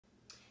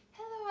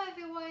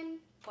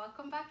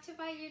welcome back to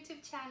my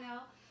YouTube channel.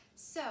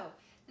 So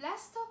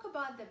let's talk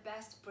about the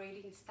best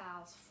braiding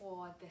styles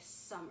for the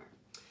summer.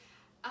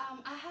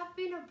 I have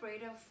been a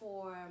braider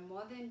for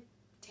more than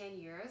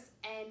 10 years,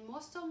 and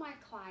most of my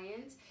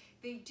clients,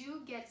 they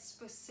do get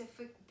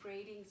specific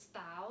braiding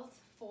styles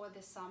for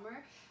the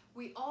summer.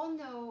 We all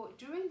know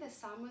during the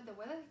summer the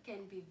weather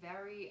can be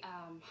very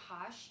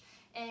harsh,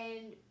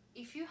 and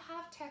if you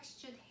have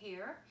textured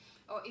hair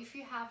or if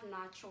you have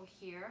natural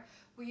hair,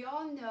 we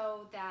all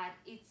know that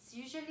it's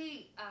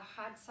usually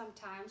hard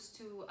sometimes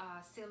to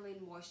seal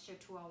in moisture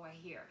to our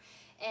hair.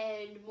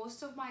 And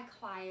most of my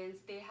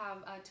clients, they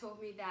have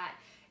told me that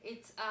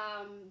it's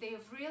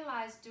they've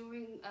realized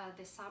during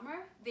the summer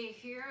their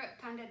hair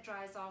kind of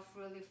dries off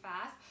really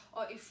fast,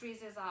 or it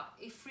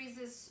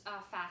freezes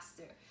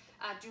faster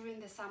during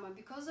the summer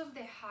because of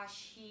the harsh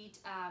heat,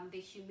 the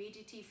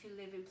humidity, if you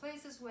live in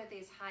places where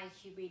there's high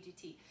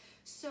humidity.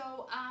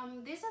 So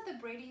these are the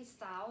braiding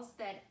styles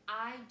that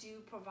I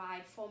do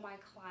provide for my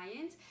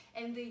clients,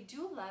 and they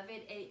do love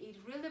it, and it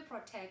really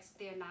protects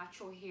their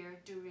natural hair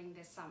during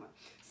the summer.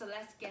 So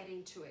let's get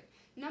into it.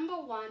 Number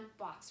one,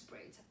 box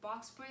braids.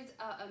 Box braids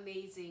are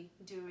amazing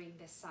during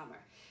the summer.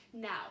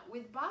 Now,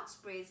 with box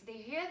braids, the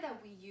hair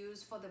that we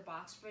use for the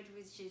box braid,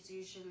 which is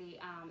usually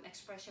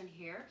expression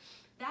hair,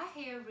 that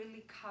hair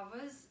really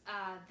covers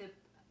the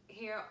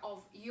hair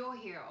of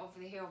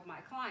the hair of my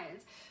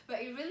clients,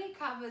 but it really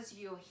covers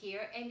your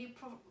hair, and it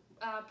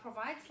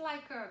provides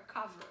like a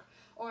cover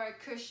or a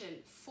cushion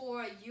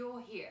for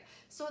your hair,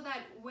 so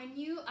that when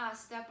you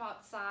step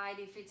outside,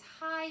 if it's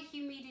high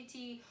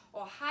humidity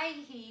or high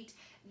heat,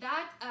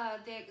 that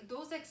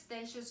those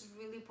extensions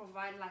really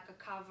provide like a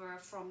cover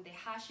from the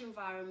harsh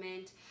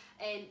environment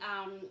and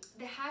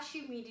the harsh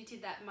humidity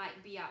that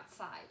might be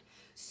outside.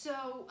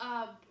 So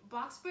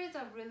box braids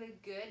are really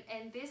good,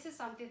 and this is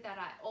something that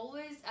I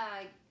always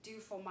do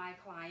for my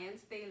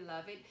clients. They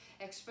love it,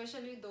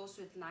 especially those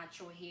with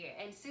natural hair.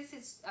 And since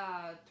it's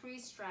 3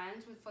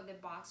 strands for the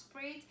box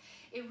braids,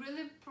 it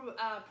really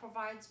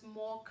provides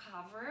more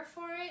cover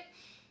for it,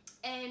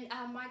 and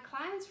my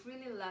clients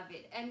really love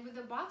it. And with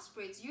the box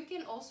braids, you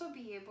can also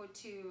be able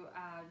to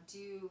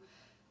do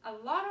a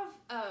lot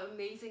of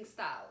amazing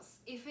styles.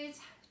 If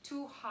it's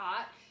too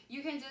hot,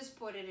 you can just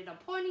put it in a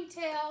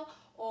ponytail,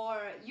 or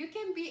you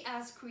can be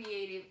as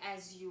creative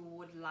as you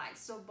would like.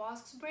 So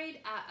box braid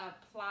are a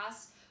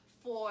plus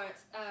for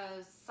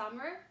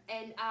summer,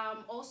 and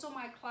also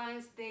my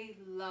clients, they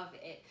love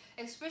it,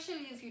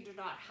 especially if you do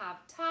not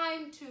have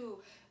time to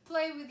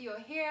play with your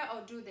hair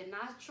or do the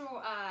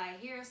natural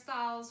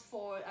hairstyles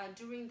for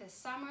during the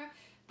summer.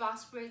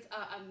 Box braids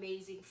are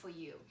amazing for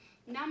you.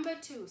 Number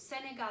 2,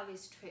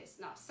 Senegalese twist.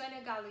 Now,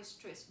 Senegalese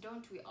twist,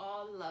 don't we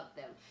all love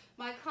them?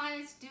 My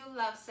clients do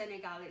love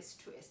Senegalese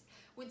twist.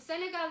 With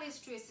Senegalese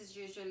twist, is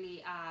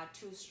usually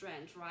 2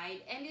 strands,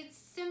 right? And it's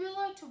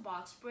similar to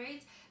box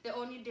braids. The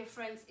only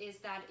difference is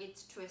that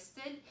it's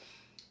twisted.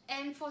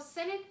 And for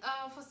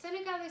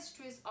Senegalese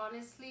twist,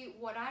 honestly,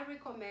 what I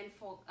recommend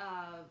for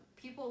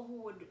people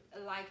who would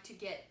like to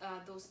get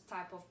those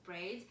type of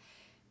braids,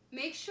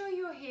 make sure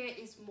your hair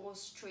is more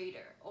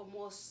straighter or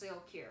more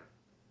silkier.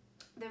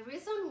 The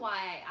reason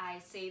why I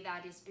say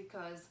that is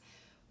because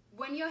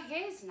when your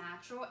hair is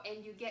natural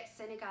and you get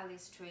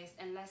Senegalese twist,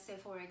 and let's say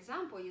for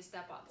example you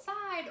step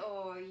outside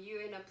or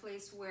you're in a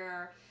place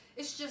where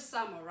it's just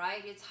summer,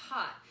 right? It's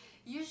hot.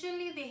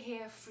 Usually the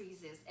hair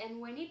freezes, and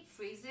when it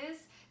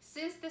freezes,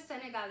 since the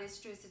Senegalese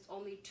twist is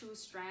only 2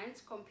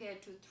 strands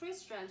compared to 3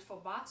 strands for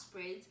box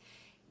braids,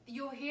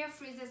 your hair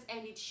freezes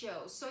and it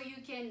shows. So you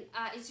can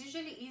it's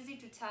usually easy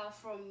to tell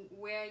from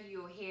where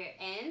your hair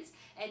ends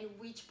and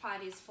which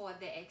part is for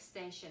the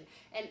extension.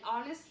 And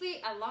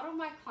honestly, a lot of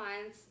my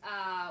clients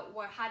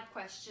had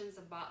questions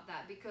about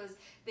that, because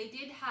they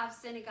did have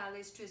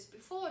Senegalese twist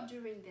before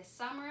during the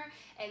summer,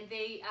 and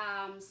they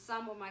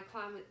some of my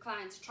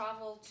clients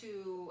traveled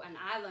to an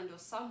island or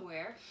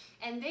somewhere,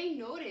 and they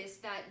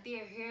noticed that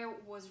their hair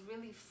was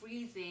really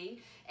freezing,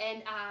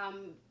 and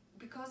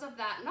because of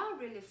that, not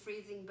really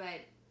freezing, but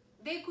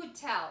they could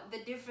tell the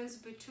difference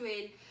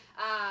between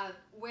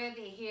where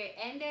the hair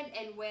ended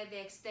and where the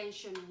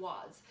extension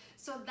was.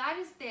 So that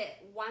is the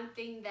one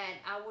thing that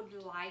I would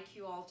like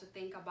you all to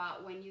think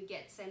about when you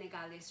get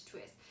Senegalese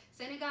twist.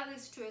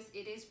 Senegalese twist,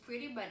 it is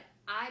pretty, but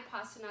I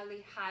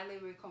personally highly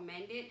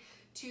recommend it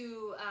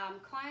to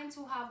clients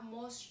who have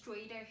more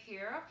straighter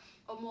hair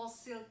or more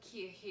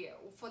silkier hair.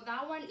 For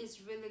that one,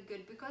 is really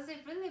good because it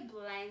really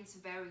blends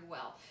very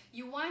well.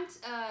 You want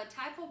a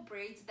type of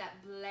braids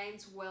that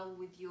blends well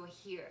with your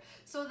hair,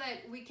 so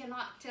that we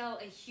cannot tell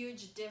a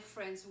huge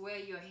difference where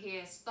your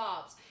hair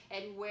stops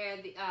and where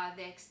the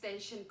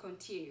extension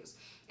continues.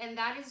 And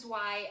that is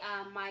why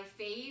my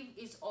fave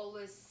is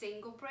always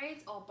single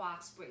braids or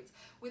box braids.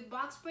 With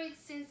box braids,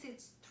 since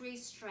it's 3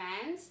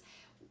 strands,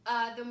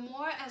 the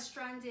more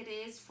strands it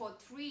is for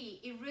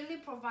 3, it really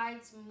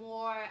provides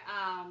more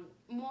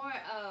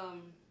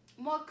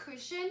more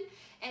cushion,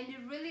 and it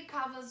really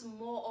covers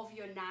more of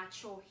your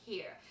natural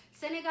hair.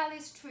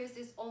 Senegalese twist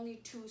is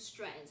only 2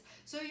 strands,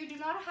 so you do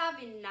not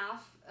have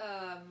enough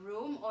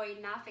room or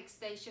enough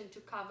extension to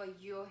cover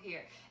your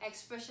hair,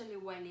 especially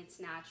when it's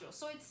natural.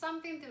 So it's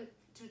something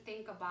to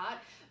think about.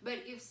 But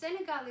if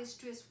Senegalese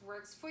twist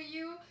works for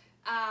you,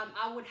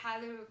 I would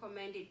highly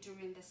recommend it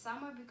during the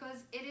summer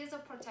because it is a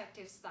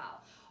protective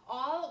style.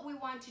 All we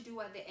want to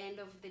do at the end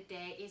of the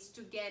day is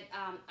to get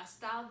a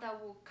style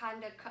that will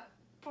kind of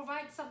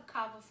provide some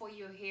cover for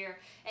your hair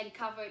and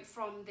cover it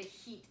from the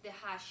heat, the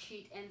harsh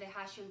heat and the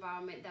harsh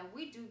environment that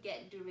we do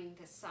get during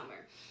the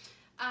summer.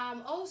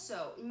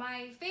 Also,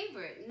 my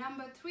favorite,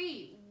 number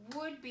 3,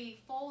 would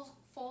be faux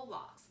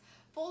locks.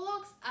 Faux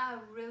locks are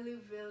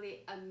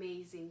really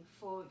amazing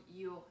for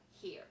your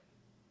hair.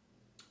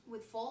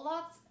 With faux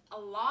locks, a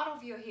lot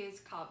of your hair is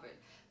covered.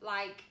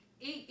 Like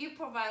it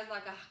provides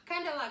like a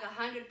kind of like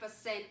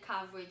 100%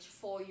 coverage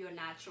for your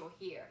natural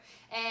hair.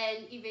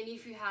 And even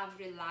if you have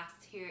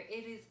relaxed hair,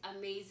 it is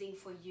amazing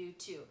for you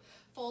too.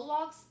 Faux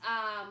locks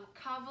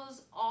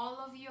covers all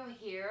of your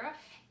hair,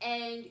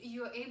 and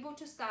you're able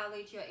to style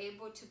it. You're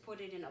able to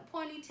put it in a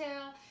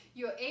ponytail.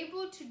 You're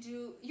able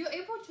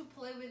to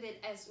play with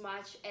it as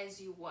much as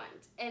you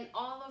want, and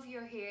all of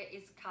your hair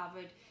is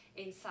covered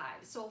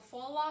inside. So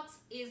faux locks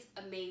is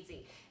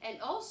amazing. And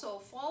also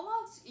faux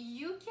locks,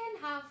 you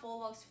can have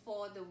faux locks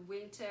for the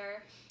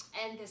winter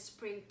and the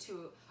spring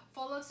too.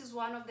 Faux locks is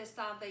one of the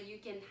styles that you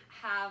can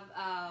have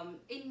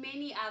in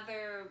many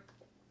other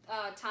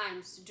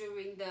times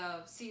during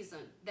the season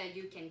that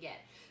you can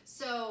get.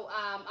 So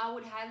I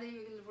would highly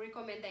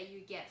recommend that you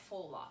get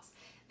faux locks.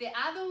 The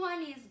other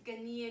one is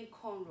Ghanaian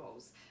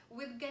cornrows.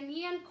 With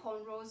Ghanaian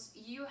cornrows,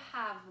 you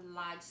have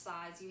large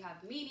size, you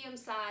have medium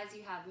size,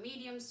 you have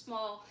medium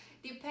small.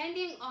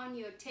 Depending on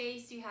your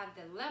taste, you have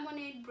the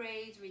lemonade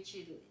braids,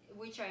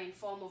 which are in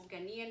form of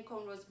Ghanaian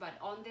cornrows, but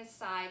on this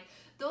side,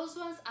 those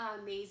ones are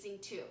amazing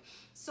too.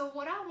 So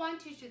what I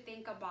want you to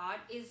think about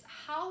is,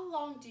 how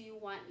long do you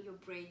want your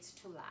braids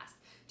to last?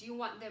 Do you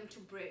want them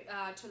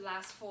to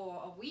last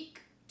for a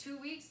week, 2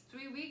 weeks,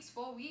 3 weeks,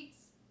 4 weeks,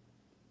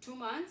 2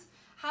 months?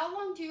 How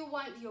long do you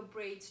want your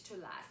braids to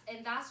last?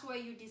 And that's where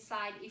you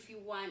decide if you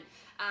want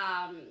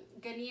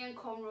Ghanaian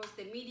cornrows,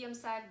 the medium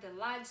size, the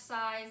large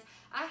size.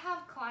 I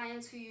have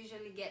clients who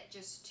usually get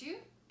just 2,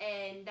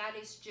 and that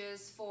is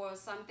just for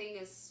something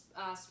as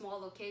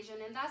small occasion,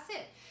 and that's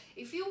it.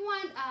 If you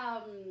want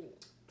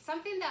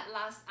something that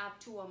lasts up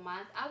to a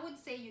month, I would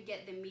say you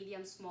get the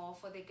medium small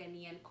for the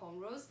Ghanaian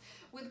cornrows.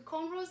 With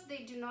cornrows,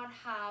 they do not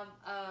have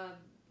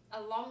a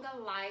longer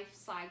life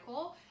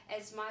cycle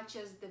as much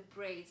as the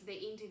braids, the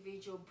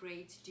individual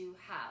braids do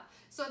have.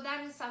 So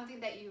that is something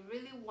that you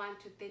really want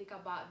to think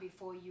about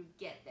before you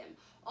get them.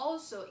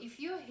 Also, if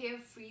your hair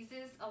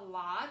freezes a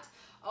lot,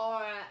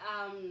 or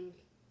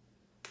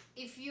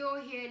if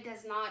your hair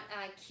does not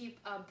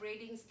keep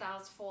braiding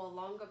styles for a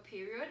longer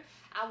period,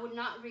 I would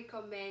not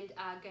recommend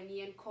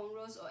Ghanaian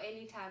cornrows or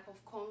any type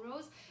of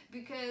cornrows,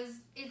 because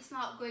it's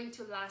not going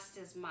to last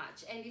as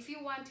much. And if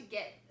you want to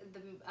get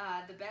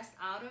the best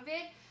out of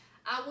it,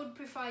 I would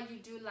prefer you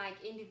do like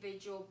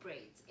individual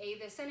braids,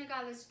 either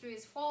Senegalese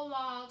twist, faux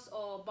locks,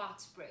 or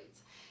box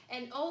braids.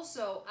 And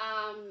also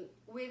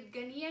with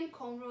Ghanaian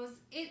cornrows,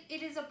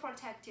 it is a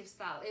protective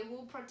style. It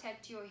will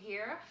protect your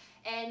hair,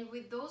 and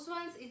with those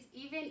ones, it's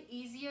even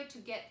easier to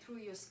get through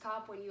your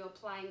scalp when you're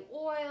applying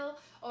oil,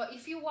 or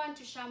if you want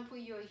to shampoo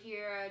your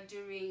hair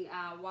during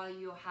while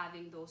you're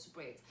having those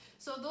braids.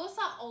 So those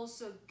are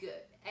also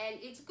good, and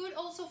it's good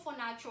also for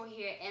natural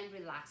hair and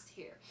relaxed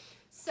hair.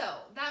 So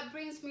that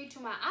brings me to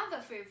my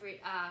other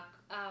favorite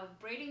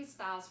braiding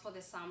styles for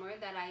the summer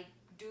that I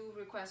do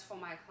request for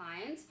my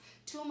clients,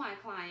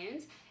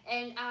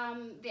 and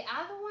the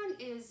other one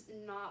is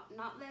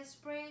knotless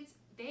braids.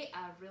 They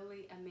are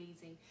really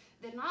amazing.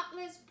 The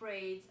knotless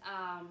braids,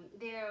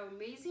 they're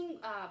amazing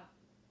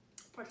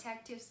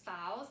protective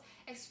styles,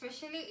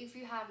 especially if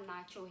you have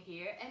natural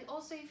hair and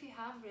also if you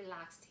have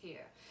relaxed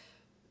hair.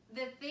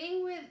 The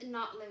thing with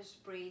knotless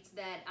braids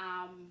that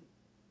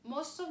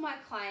most of my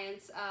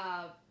clients,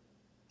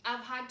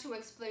 I've had to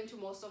explain to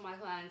most of my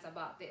clients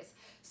about this.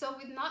 So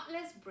with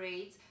knotless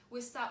braids,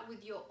 we start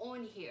with your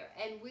own hair,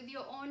 and with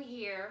your own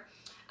hair,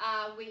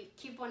 we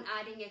keep on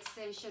adding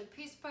extension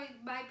piece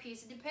by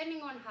piece,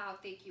 depending on how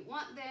thick you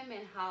want them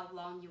and how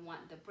long you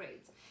want the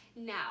braids.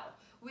 Now,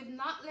 with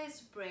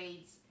knotless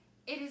braids,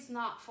 it is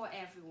not for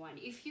everyone.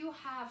 If you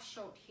have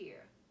short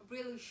hair,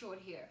 really short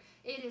hair,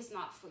 it is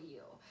not for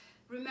you.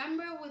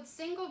 Remember, with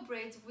single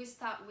braids, we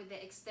start with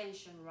the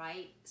extension,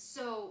 right?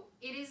 So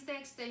it is the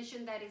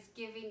extension that is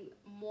giving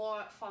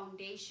more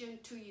foundation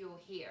to your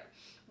hair.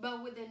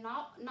 But with the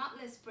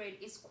knotless braid,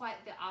 it's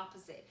quite the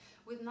opposite.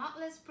 With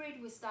knotless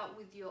braid, we start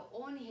with your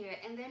own hair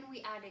and then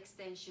we add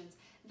extensions.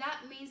 That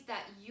means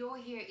that your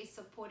hair is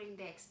supporting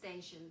the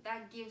extension.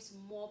 That gives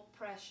more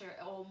pressure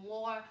or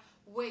more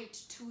weight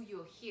to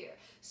your hair.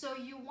 So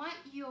you want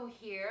your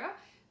hair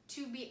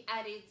to be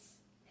at its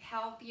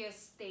healthier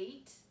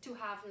state to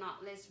have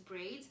knotless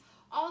braids.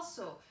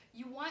 Also,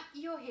 you want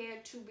your hair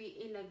to be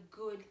in a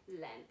good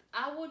length.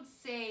 I would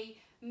say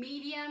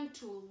medium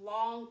to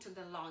long to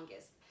the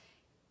longest.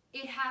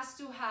 It has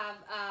to have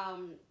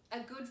a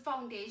good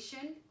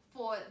foundation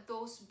for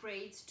those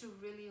braids to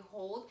really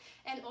hold,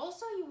 and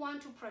also you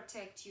want to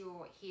protect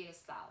your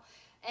hairstyle,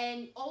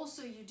 and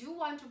also you do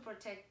want to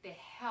protect the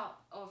health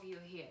of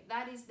your hair.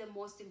 That is the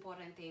most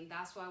important thing.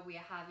 That's why we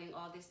are having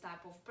all this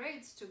type of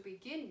braids to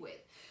begin with.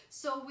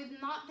 So with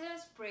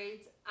knotless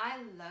braids, I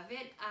love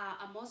it.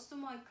 Most of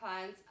my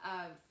clients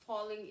are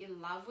falling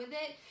in love with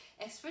it,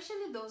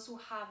 especially those who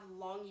have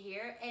long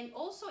hair. And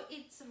also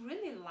it's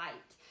really light.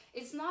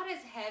 It's not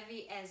as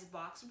heavy as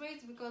box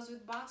braids, because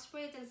with box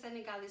braids and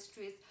Senegalese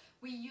twists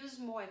we use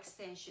more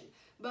extension,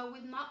 but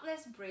with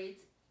knotless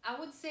braids I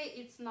would say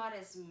it's not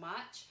as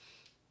much.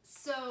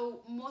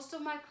 So most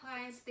of my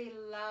clients, they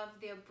love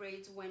their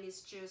braids when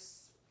it's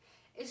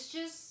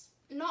just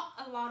not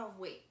a lot of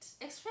weight,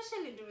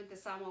 especially during the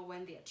summer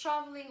when they're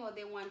traveling, or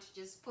they want to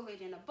just pull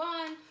it in a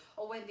bun,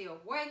 or when they are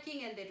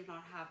working and they do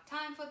not have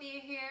time for their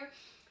hair.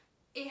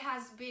 It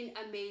has been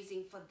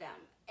amazing for them,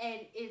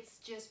 and it's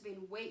just been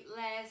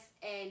weightless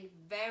and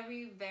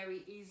very,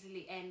 very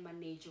easily and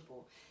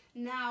manageable.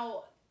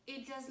 Now,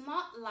 it does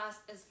not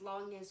last as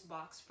long as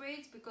box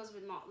braids, because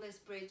with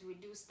knotless braids we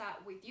do start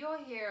with your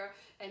hair,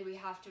 and we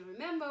have to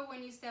remember,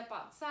 when you step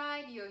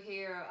outside, your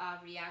hair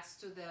reacts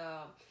to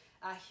the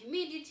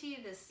humidity,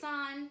 the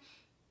sun.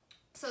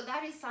 So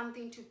that is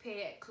something to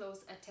pay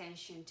close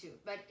attention to.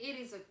 But it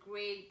is a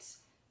great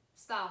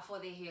style for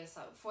the hair,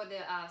 so for the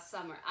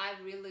summer. I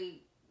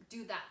really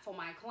do that for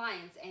my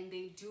clients, and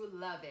they do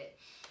love it.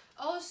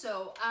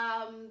 Also,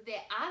 the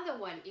other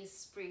one is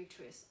spring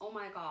twist. Oh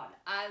my god,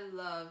 I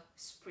love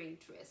spring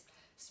twist.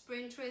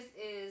 Spring twist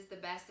is the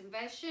best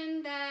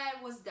invention that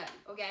was done.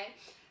 Okay,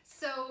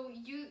 so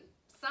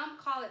some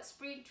call it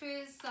spring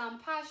twist, some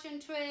passion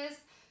twist.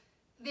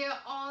 They're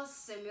all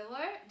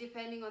similar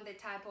depending on the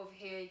type of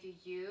hair you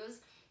use.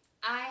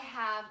 I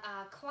have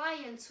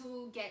clients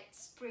who get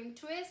spring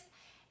twist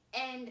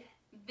and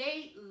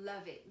they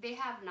love it. They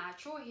have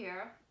natural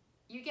hair.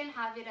 You can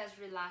have it as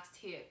relaxed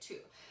hair too,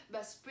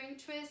 but spring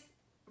twist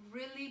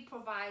really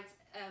provides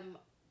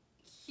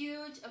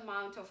huge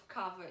amount of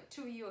cover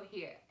to your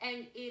hair,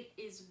 and it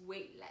is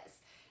weightless.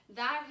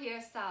 That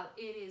hairstyle,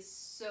 it is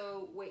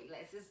so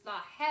weightless. It's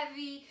not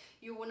heavy.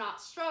 You will not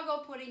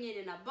struggle putting it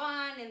in a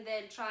bun and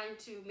then trying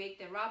to make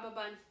the rubber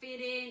bun fit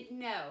in.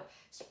 No,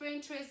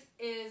 spring twist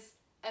is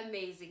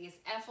amazing. It's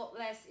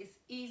effortless, it's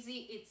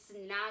easy, it's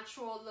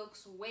natural,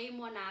 looks way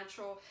more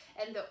natural,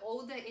 and the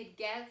older it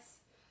gets,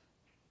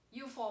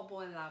 you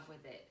fall in love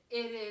with it.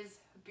 It is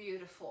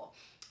beautiful.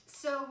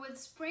 So with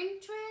spring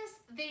twist,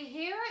 the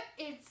hair,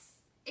 it's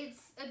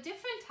a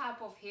different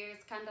type of hair.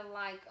 It's kind of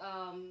like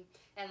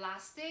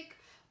elastic,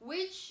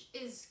 which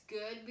is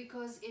good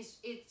because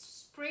it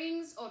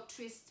springs or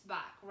twists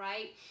back,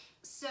 right?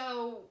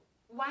 So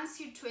once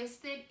you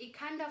twist it, it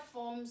kind of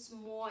forms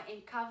more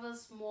and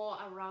covers more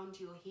around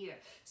your hair,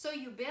 so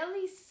you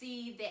barely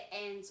see the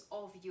ends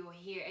of your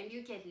hair, and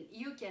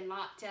you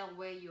cannot tell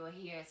where your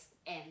hair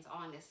ends.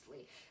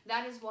 Honestly,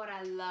 that is what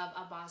I love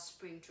about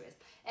spring twist.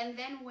 And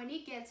then when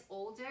it gets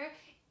older,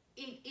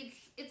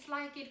 it's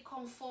like it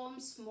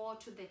conforms more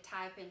to the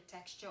type and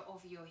texture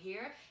of your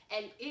hair,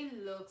 and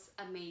it looks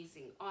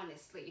amazing.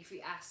 Honestly, if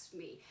you ask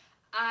me,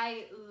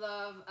 I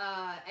love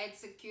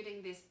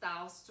executing these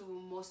styles to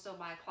most of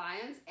my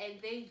clients, and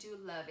they do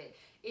love it.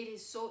 It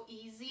is so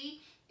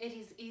easy. It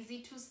is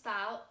easy to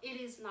style. It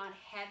is not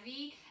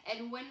heavy,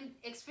 and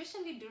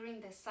especially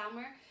during the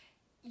summer,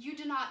 you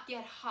do not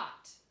get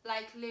hot.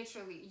 Like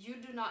literally, you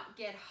do not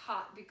get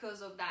hot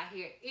because of that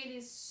hair. It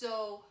is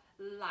so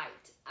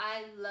light.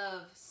 I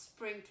love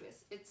spring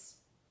twist. It's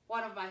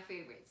one of my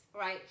favorites,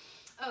 right?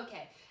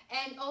 Okay,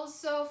 and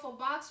also for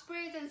box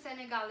braids and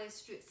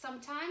Senegalese twists,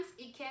 sometimes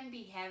it can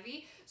be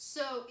heavy,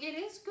 so it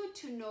is good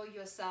to know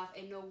yourself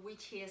and know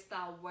which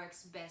hairstyle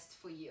works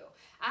best for you.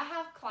 I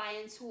have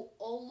clients who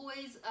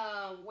always,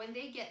 when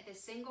they get the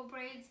single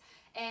braids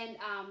and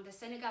the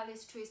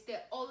Senegalese twist, they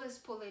always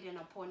pull it in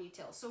a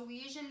ponytail. So we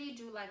usually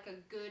do like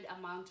a good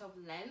amount of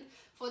length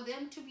for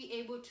them to be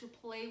able to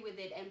play with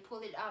it and pull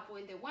it up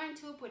when they want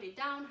to, put it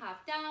down,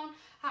 half down,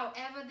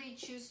 however they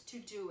choose to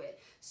do it.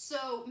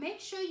 So make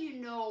sure you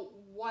know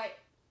what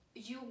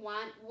you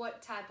want,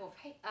 what type of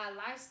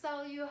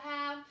lifestyle you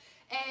have,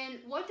 and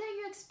what are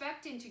you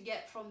expecting to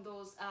get from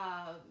those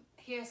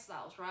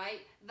hairstyles,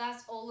 right?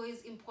 That's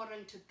always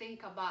important to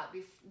think about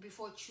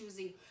before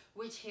choosing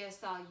which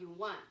hairstyle you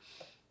want.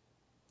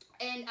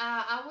 And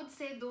I would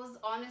say those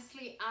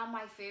honestly are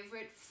my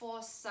favorite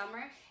for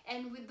summer.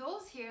 And with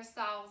those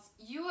hairstyles,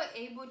 you are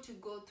able to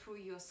go through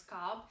your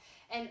scalp,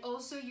 and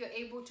also you're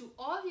able to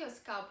oil your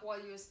scalp while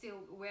you're still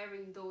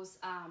wearing those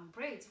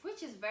braids,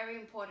 which is very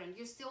important.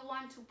 You still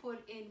want to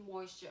put in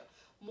moisture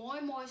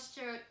More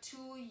moisture to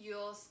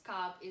your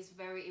scalp is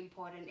very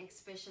important,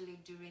 especially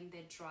during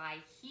the dry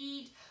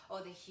heat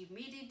or the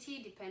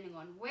humidity, depending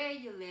on where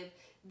you live.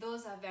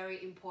 Those are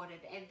very important,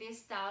 and these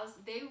styles,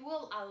 they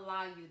will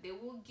allow you, they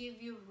will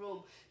give you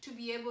room to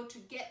be able to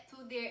get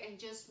through there and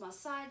just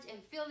massage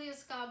and feel your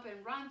scalp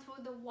and run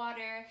through the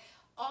water,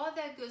 all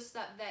that good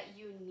stuff that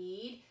you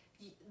need.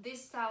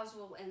 These styles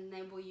will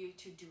enable you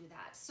to do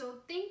that, so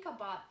think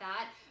about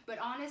that. But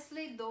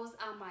honestly, those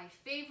are my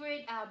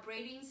favorite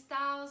braiding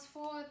styles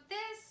for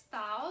this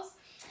styles.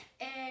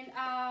 And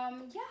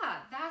yeah,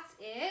 that's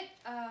it.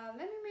 Let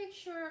me make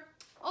sure.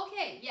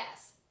 Okay,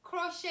 yes,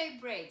 crochet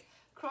braids.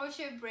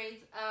 Crochet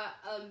braids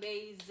are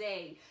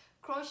amazing.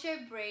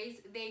 Crochet braids,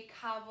 they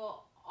cover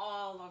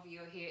all of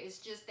your hair. It's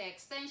just the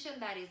extension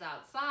that is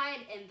outside,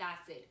 and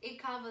that's it.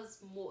 It covers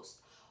most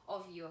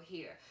of your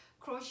hair.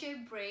 Crochet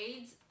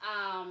braids,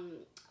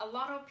 a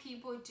lot of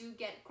people do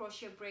get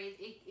crochet braids.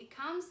 It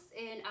comes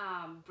in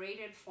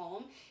braided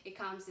form. It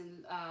comes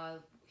in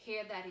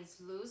hair that is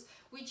loose.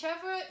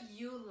 Whichever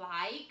you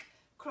like,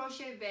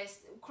 crochet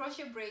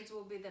braids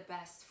will be the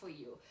best for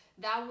you.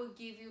 That will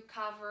give you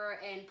cover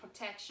and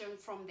protection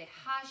from the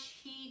harsh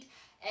heat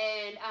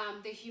and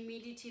the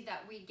humidity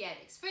that we get,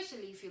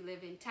 especially if you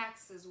live in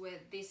Texas, where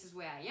this is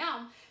where I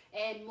am.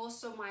 And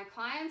most of my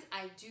clients,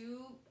 I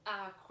do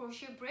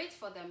crochet braids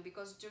for them,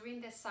 because during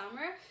the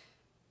summer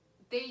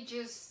they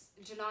just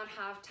do not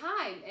have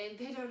time and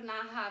they do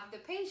not have the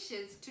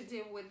patience to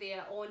deal with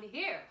their own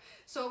hair.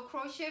 So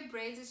crochet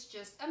braids is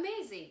just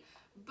amazing.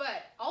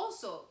 But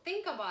also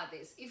think about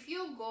this: if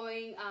you're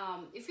going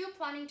if you're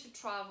planning to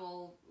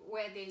travel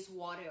where there's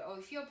water, or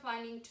if you're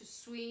planning to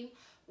swim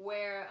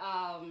where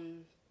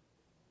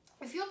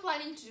if you're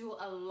planning to do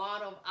a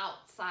lot of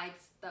outside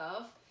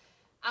stuff,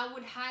 I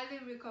would highly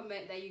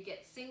recommend that you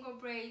get single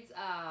braids,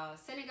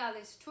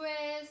 Senegalese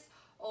twist,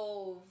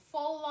 or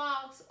faux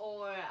locks,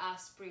 or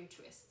spring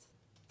twist.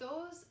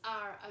 Those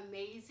are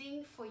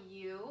amazing for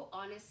you,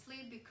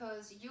 honestly,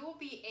 because you'll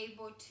be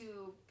able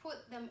to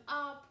put them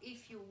up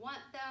if you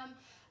want them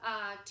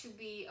to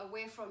be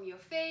away from your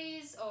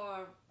face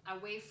or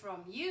away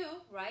from you,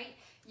 right?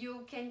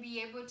 You can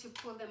be able to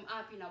put them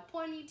up in a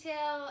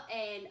ponytail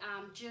and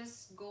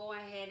just go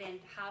ahead and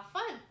have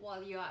fun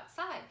while you're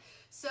outside.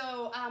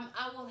 So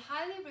I will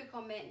highly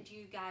recommend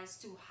you guys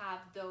to have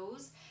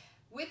those.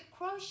 With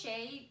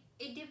crochet,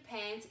 it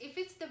depends. If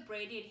it's the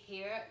braided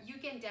hair, you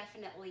can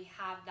definitely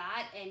have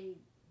that and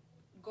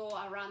go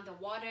around the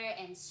water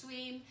and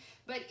swim.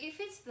 But if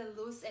it's the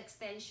loose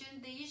extension,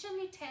 they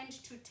usually tend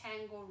to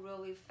tangle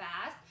really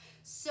fast.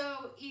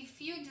 So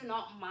if you do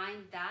not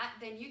mind that,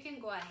 then you can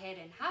go ahead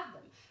and have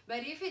them.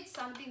 But if it's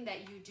something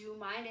that you do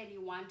mind and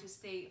you want to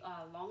stay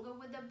longer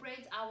with the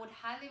braids, I would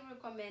highly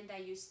recommend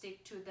that you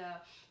stick to the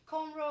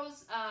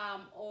cornrows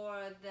or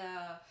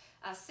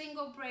the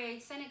single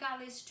braid,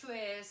 Senegalese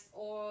twist,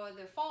 or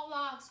the faux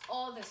locks,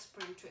 or the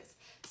spring twist.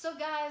 So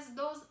guys,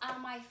 those are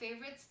my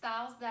favorite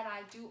styles that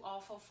I do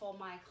offer for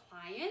my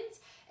clients,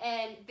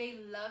 and they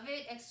love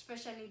it,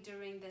 especially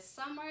during the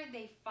summer.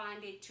 They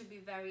find it to be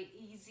very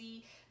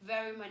easy,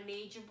 very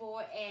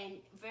manageable, and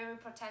very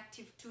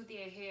protective to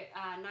their hair,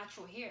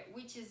 natural hair,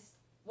 which is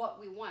what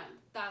we want.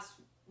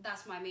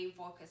 That's my main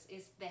focus,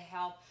 is the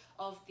health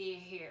of their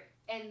hair,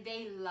 and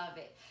they love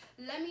it.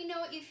 Let me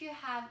know if you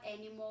have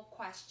any more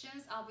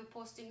questions. I'll be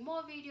posting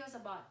more videos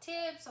about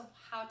tips of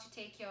how to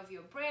take care of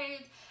your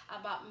braids,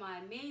 about my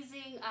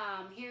amazing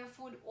hair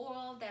food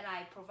oil that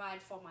I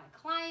provide for my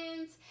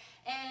clients.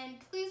 And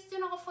please do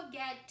not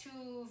forget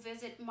to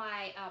visit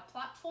my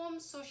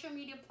platforms, social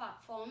media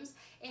platforms: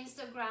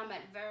 Instagram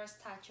at Vera's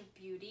Touch of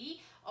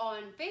Beauty,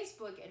 on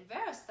Facebook at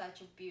Vera's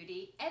Touch of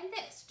Beauty, and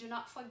this, do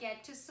not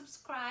forget to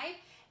subscribe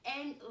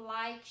and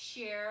like,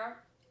 share.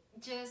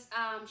 Just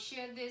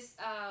share this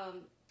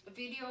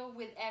video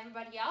with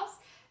everybody else.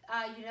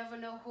 You never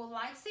know who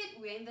likes it.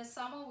 We're in the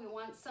summer, we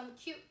want some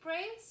cute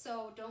braids,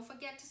 so don't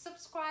forget to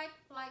subscribe,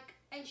 like,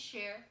 and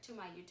share to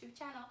my YouTube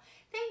channel.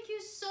 Thank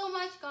you so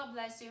much. God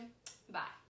bless you. Bye.